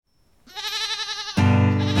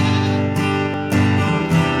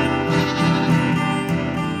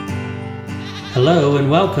Hello and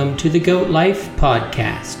welcome to the Goat Life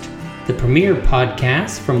Podcast, the premier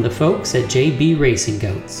podcast from the folks at JB Racing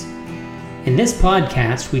Goats. In this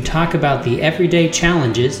podcast, we talk about the everyday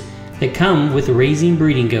challenges that come with raising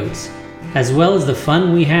breeding goats, as well as the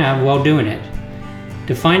fun we have while doing it.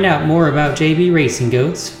 To find out more about JB Racing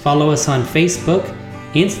Goats, follow us on Facebook,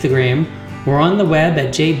 Instagram, or on the web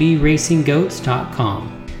at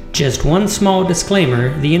jbracinggoats.com. Just one small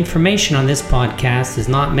disclaimer, the information on this podcast is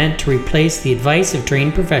not meant to replace the advice of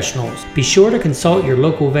trained professionals. Be sure to consult your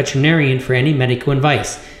local veterinarian for any medical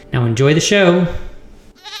advice. Now enjoy the show.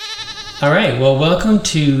 All right, well, welcome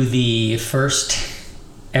to the first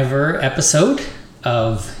ever episode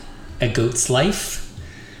of A Goat's Life,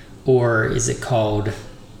 or is it called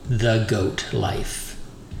The Goat Life?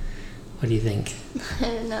 What do you think?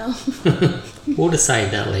 I don't know. We'll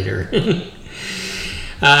decide that later.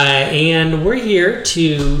 And we're here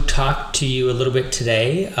to talk to you a little bit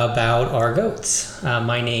today about our goats.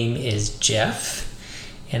 My name is Jeff,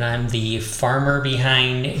 and I'm the farmer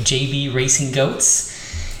behind JB Racing Goats.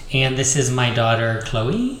 And this is my daughter,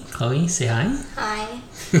 Chloe. Chloe, say hi. Hi.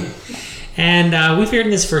 And we figured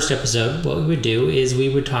in this first episode, what we would do is we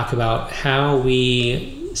would talk about how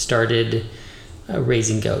we started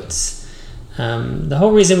raising goats. The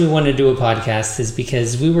whole reason we wanted to do a podcast is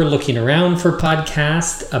because we were looking around for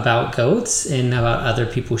podcasts about goats and about other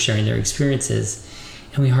people sharing their experiences,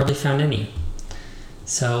 and we hardly found any.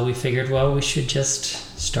 So we figured, well, we should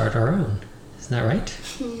just start our own. Isn't that right?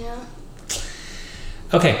 Yeah.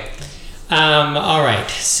 Okay. All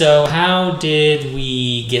right. So how did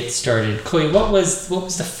we get started? Chloe, what was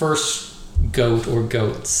the first goat or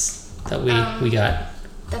goats that we got?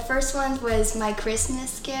 The first one was my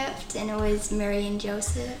Christmas gift, and it was Mary and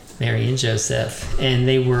Joseph. Mary and Joseph. And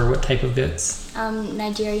they were what type of goats?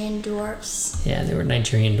 Nigerian dwarfs. Yeah, they were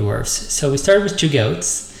Nigerian dwarfs. So we started with 2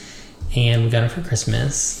 goats, and we got them for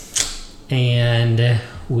Christmas. And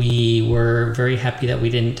we were very happy that we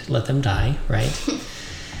didn't let them die, right?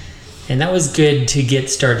 And that was good to get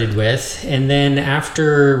started with. And then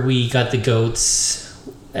after we got the goats,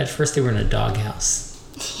 at first they were in a doghouse.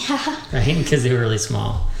 Yeah. Right, because they were really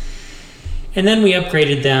small. And then we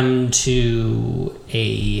upgraded them to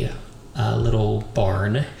a little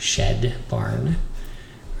shed barn,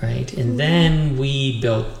 right? And then we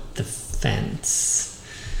built the fence.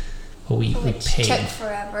 Well, we paid. Took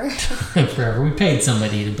forever. Forever. We paid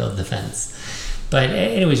somebody to build the fence. But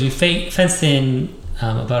anyways, we fenced in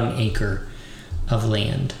about an acre of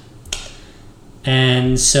land.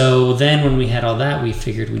 And so then when we had all that, we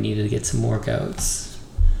figured we needed to get some more goats.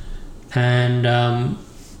 And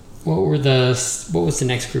what was the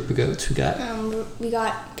next group of goats we got? We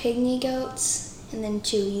got pygmy goats, and then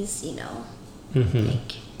Chewy's, Mm-hmm.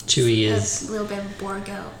 Chewy is a little bit of a boar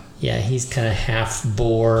goat. Yeah, he's kind of half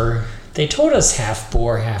boar. They told us half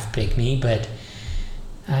boar, half pygmy, but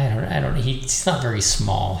I don't know. He's not very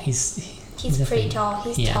small. He's pretty tall.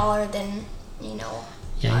 He's taller than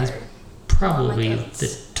Yeah, he's probably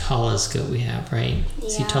the tallest goat we have, right? Yeah.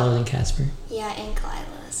 Is he taller than Casper? Yeah, and Kyla.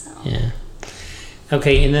 So. Yeah.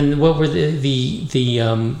 Okay, and then what were the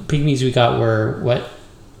pygmies we got were what?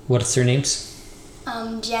 What's their names?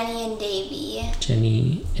 Jenny and Davy.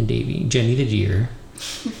 Jenny and Davy. Jenny the deer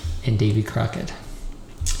and Davy Crockett.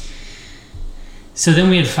 So then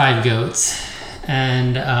we had 5 goats,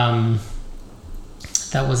 and that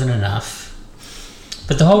wasn't enough.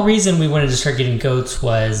 But the whole reason we wanted to start getting goats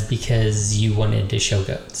was because you wanted to show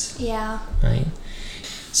goats. Yeah. Right?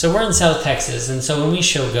 So we're in South Texas, and so when we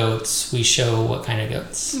show goats, we show what kind of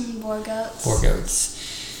goats? Boar goats. Boar goats.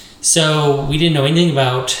 So we didn't know anything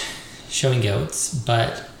about showing goats,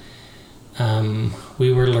 but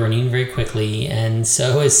we were learning very quickly, and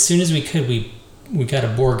so as soon as we could, we got a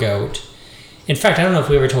boar goat. In fact, I don't know if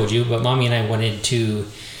we ever told you, but Mommy and I wanted to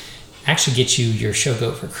actually get you your show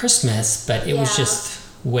goat for Christmas, but it was just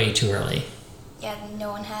way too early. Yeah,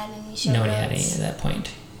 no one had any show goats. No one had any at that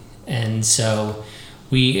point. And so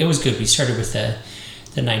it was good. We started with the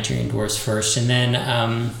Nigerian dwarfs first, and then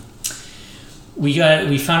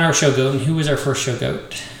we found our show goat. And who was our first show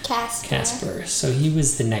goat? Casper. So he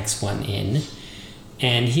was the next one in,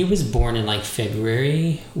 and he was born in like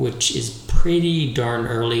February, which is pretty darn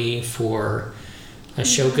early for a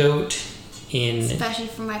show goat. Especially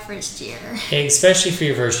for my first year. Especially for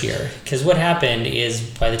your first year, because what happened is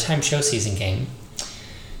by the time show season came,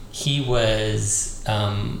 he was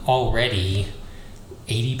already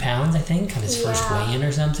 80 pounds, I think, on his first weigh-in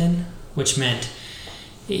or something, which meant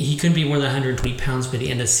he couldn't be more than 120 pounds by the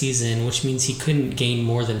end of the season, which means he couldn't gain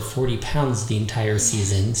more than 40 pounds the entire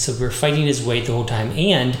season. So we were fighting his weight the whole time,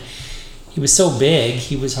 and he was so big,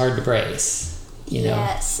 he was hard to brace.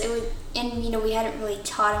 Yes, And, we hadn't really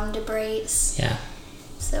taught him to brace. Yeah.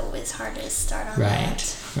 So it was hard to start on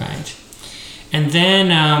that. Right. And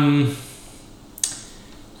then,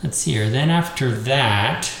 let's see here. Then after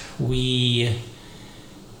that, we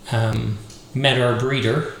met our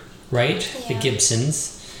breeder, right? Yeah. The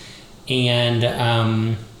Gibsons.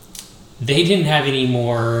 And they didn't have any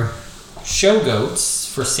more show goats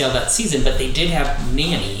for sale that season, but they did have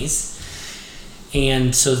nannies.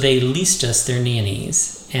 And so they leased us their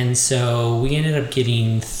nannies. And so we ended up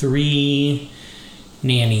getting 3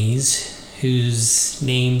 nannies whose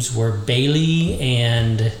names were Bailey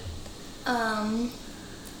and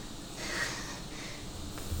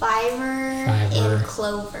Fiverr and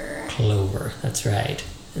Clover. Clover, that's right.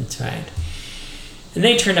 And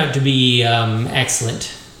they turned out to be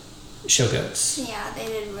excellent show goats. Yeah, they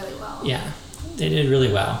did really well. Yeah, they did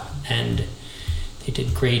really well. And they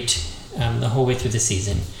did great the whole way through the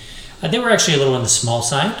season. They were actually a little on the small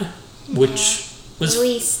side, which was...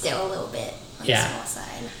 Really still a little bit on the small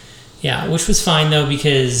side. Yeah, which was fine though,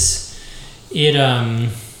 because it,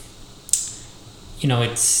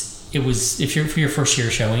 it was, if you're for your first year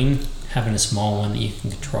showing, having a small one that you can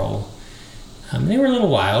control. They were a little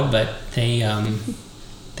wild, but they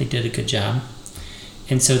did a good job.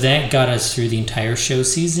 And so that got us through the entire show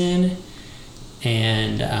season.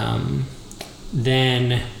 And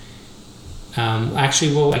then,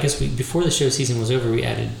 actually, well, I guess before the show season was over, we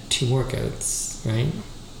added 2 more goats, right?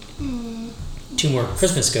 2 more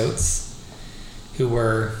Christmas goats, who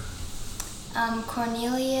were...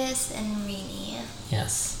 Cornelius and Rini.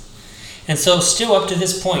 Yes. And so still up to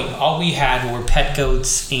this point, all we had were pet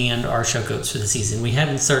goats and our show goats for the season. We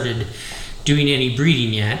hadn't started doing any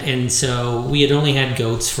breeding yet, and so we had only had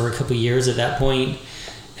goats for a couple of years at that point,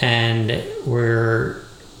 and weren't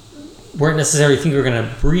necessarily thinking we were going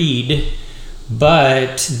to breed,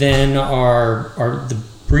 but then the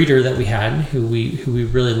breeder that we had, who we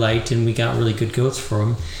really liked, and we got really good goats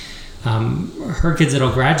from, her kids had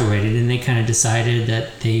all graduated, and they kind of decided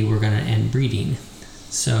that they were going to end breeding.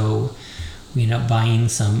 So we ended up buying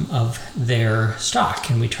some of their stock,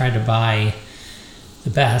 and we tried to buy the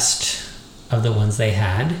best of the ones they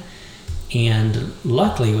had. And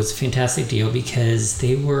luckily, it was a fantastic deal because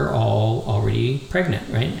they were all already pregnant,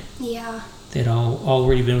 right? Yeah. They'd all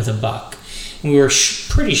already been with a buck. And we were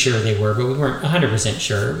pretty sure they were, but we weren't 100%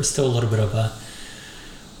 sure. It was still a little bit of a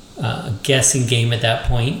guessing game at that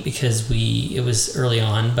point because it was early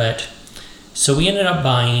on. But so we ended up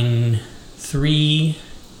buying 3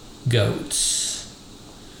 goats,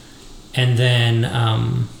 and then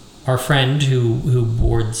our friend who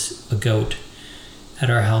boards a goat at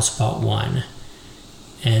our house bought 1.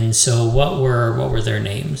 And so what were their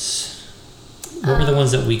names? What were the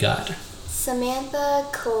ones that we got? Samantha,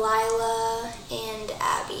 Kalila, and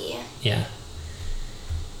Abby. Yeah.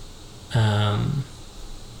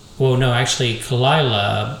 Well, no, actually,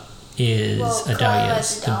 Kalila is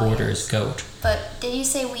Adalia's, the boarder's goat. But did you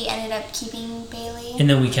say we ended up keeping Bailey? And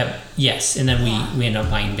then we we ended up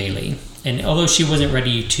buying Bailey. And although she wasn't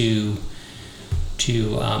ready to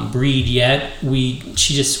breed yet,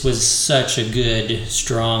 she just was such a good,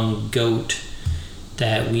 strong goat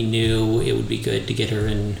that we knew it would be good to get her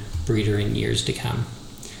and breed her in years to come.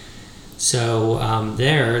 So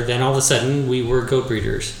then all of a sudden we were goat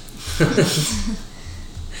breeders.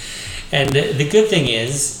 And the good thing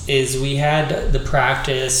is we had the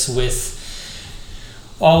practice with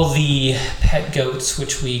all the pet goats,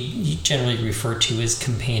 which we generally refer to as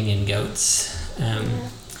companion goats,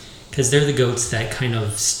 because they're the goats that kind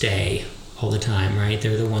of stay all the time, right?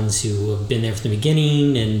 They're the ones who have been there from the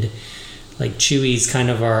beginning, and like Chewy's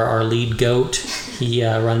kind of our lead goat. He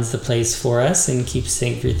runs the place for us and keeps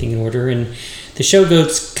everything in order. And the show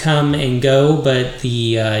goats come and go, but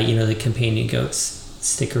the companion goats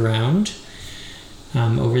stick around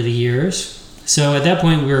over the years. So at that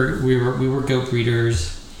point, we were goat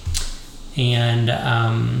breeders,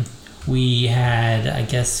 and we had, I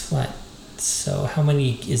guess, what? So how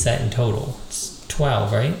many is that in total? It's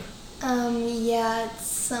 12, right? Yeah, it's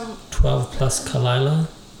some 12 plus Kalila.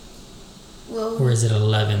 Well, or is it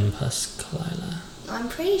 11 plus Kalila? I'm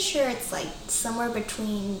pretty sure it's like somewhere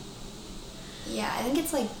between. Yeah, I think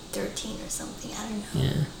it's like 13 or something. I don't know.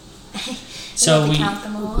 Yeah. So count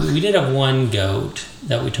them all. we did have 1 goat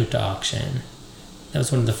that we took to auction. That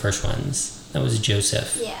was one of the first ones. That was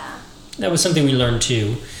Joseph. Yeah. That was something we learned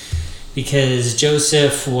too, because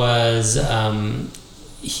Joseph was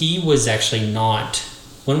he was actually not,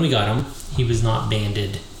 when we got him, he was not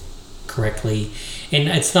banded correctly, and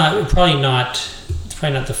it's probably not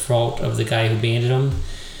the fault of the guy who banded him.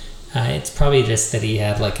 It's probably just that he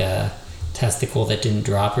had like a testicle that didn't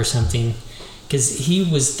drop or something, because he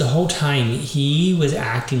was, the whole time, he was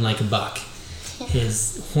acting like a buck.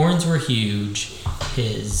 His horns were huge.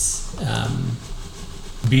 His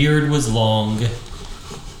beard was long.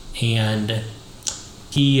 And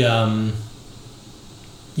he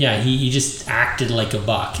just acted like a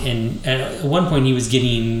buck. And at one point, he was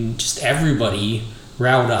getting just everybody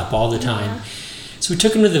riled up all the time. Yeah. So we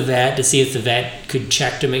took him to the vet to see if the vet could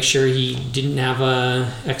check to make sure he didn't have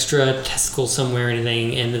a extra testicle somewhere or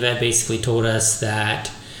anything. And the vet basically told us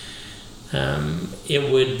that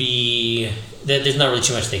it would be, that there's not really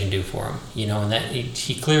too much they can do for him, you know, and that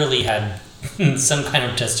he clearly had some kind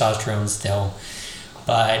of testosterone still.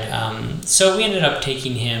 But so we ended up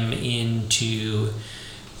taking him into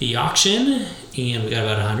the auction, and we got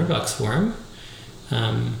about $100 for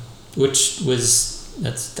him, which was,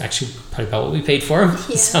 that's actually probably about what we paid for him.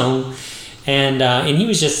 Yeah. So, and he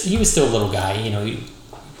was still a little guy, you know, he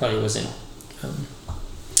probably wasn't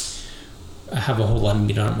have a whole lot of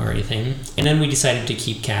meat on him or anything. And then we decided to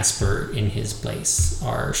keep Casper in his place,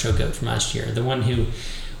 our show goat from last year, the one who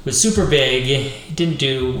was super big, didn't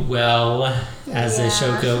do well as a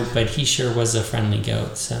show goat, but he sure was a friendly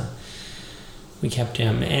goat, so we kept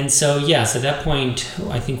him. And so, so at that point,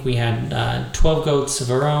 I think we had 12 goats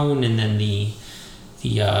of our own, and then the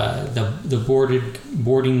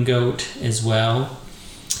boarding goat as well.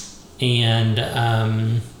 And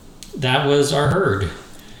that was our herd.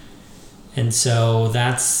 And so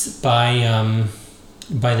that's by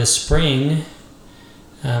the spring,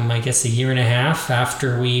 I guess a year and a half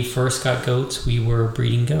after we first got goats, we were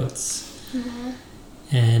breeding goats. Mm-hmm.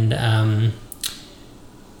 And I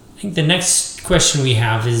think the next question we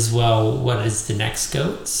have is, well, what is the next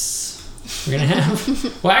goats we're going to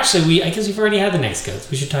have? Well, actually, I guess we've already had the next goats.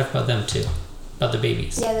 We should talk about them too, about the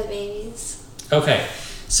babies. Yeah, the babies. Okay,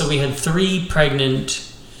 so we had 3 pregnant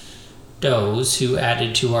does who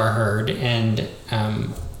added to our herd, and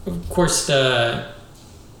of course the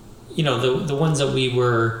ones that we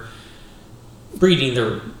were breeding,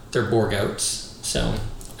 they're boar goats. So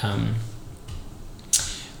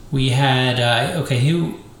we had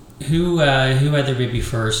who had their baby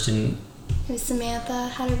first, and it was Samantha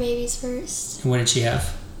had her babies first. And what did she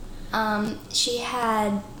have? She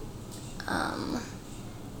had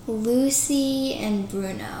Lucy and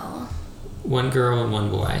Bruno. 1 girl and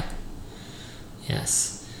 1 boy.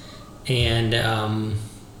 Yes. And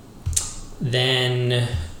then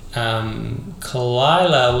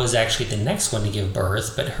Kalila was actually the next one to give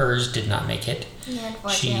birth, but hers did not make it. Yeah,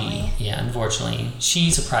 unfortunately. Unfortunately. She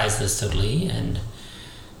surprised us totally and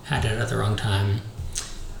had it at the wrong time.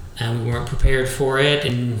 And we weren't prepared for it,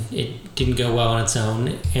 and it didn't go well on its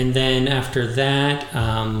own. And then after that,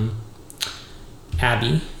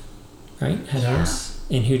 Abby, right, had ours?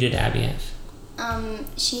 And who did Abby have?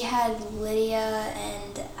 She had Lydia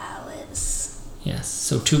and Alice. Yes,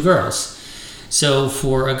 so 2 girls. So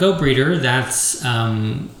for a goat breeder, that's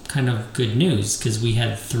kind of good news, because we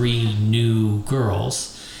had 3 new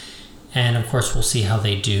girls. And of course, we'll see how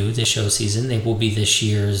they do this show season. They will be this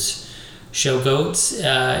year's show goats.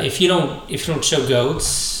 If you don't show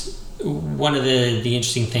goats, one of the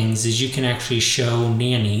interesting things is you can actually show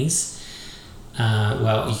nannies.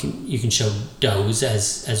 You can show does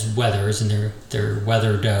as wethers, and they're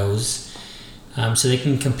wether does, so they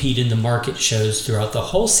can compete in the market shows throughout the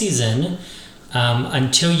whole season,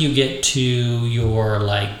 until you get to your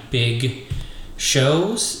big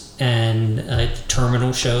shows and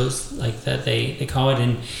terminal shows like that they call it,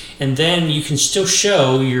 and then you can still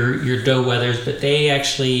show your doe wethers, but they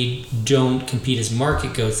actually don't compete as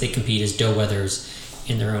market goats. They compete as doe wethers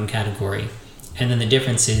in their own category. And then the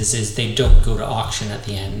difference is they don't go to auction at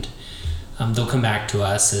the end. They'll come back to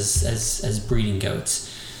us as breeding goats.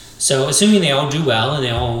 So assuming they all do well and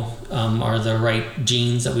they all are the right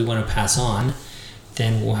genes that we want to pass on,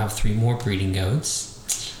 then we'll have 3 more breeding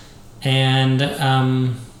goats. And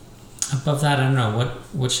above that, I don't know,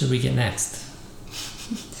 what should we get next?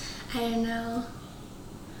 I don't know.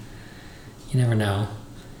 You never know.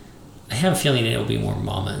 I have a feeling it'll be more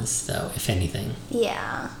mamas, though, if anything.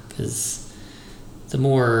 Yeah. Because the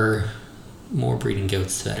more breeding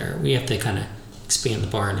goats, the better. We have to kind of expand the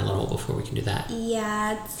barn a little before we can do that.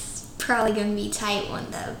 Yeah, it's probably going to be tight when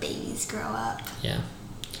the babies grow up. Yeah.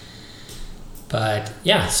 But,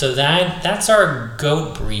 yeah, so that's our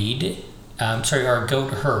goat breed. Our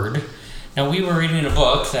goat herd. Now, we were reading in a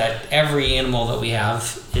book that every animal that we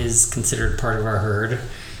have is considered part of our herd.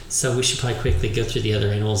 So we should probably quickly go through the other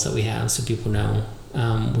animals that we have so people know.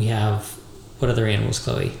 We have, what other animals,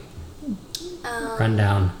 Chloe? Run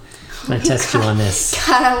down. I'm going to test you on this.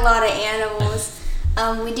 Got a lot of animals.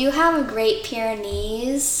 We do have a Great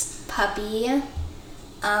Pyrenees puppy.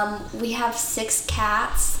 We have 6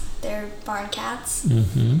 cats. They're barn cats.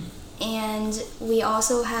 Mm-hmm. And we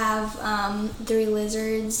also have 3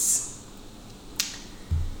 lizards.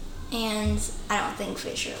 And I don't think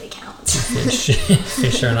fish really counts.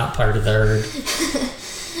 Fish are not part of the herd.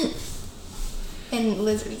 And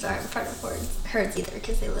lizards aren't part of herds either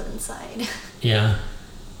because they live inside. Yeah.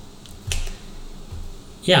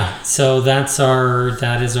 Yeah, so that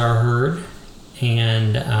is our herd,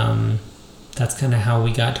 and that's kind of how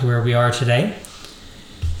we got to where we are today.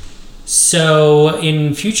 So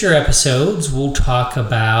in future episodes, we'll talk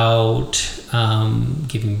about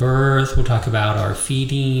giving birth. We'll talk about our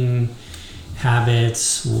feeding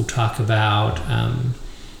habits. We'll talk about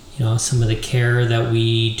some of the care that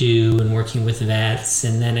we do and working with vets.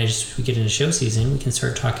 And then as we get into show season, we can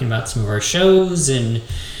start talking about some of our shows and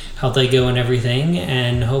how they go and everything.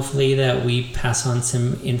 And hopefully that we pass on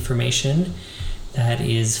some information that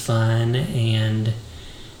is fun and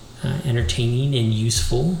entertaining and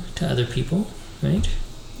useful to other people, right?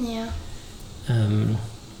 Yeah.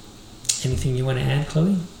 Anything you want to add,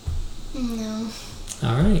 Chloe? No.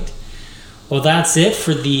 All right. Well, that's it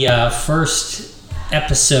for the first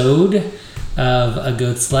episode of A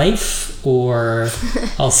Goat's Life, or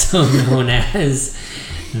also known as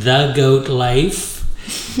The Goat Life.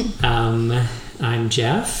 I'm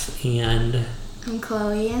Jeff, and I'm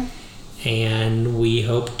Chloe. And we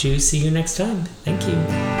hope to see you next time. Thank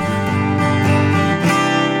you.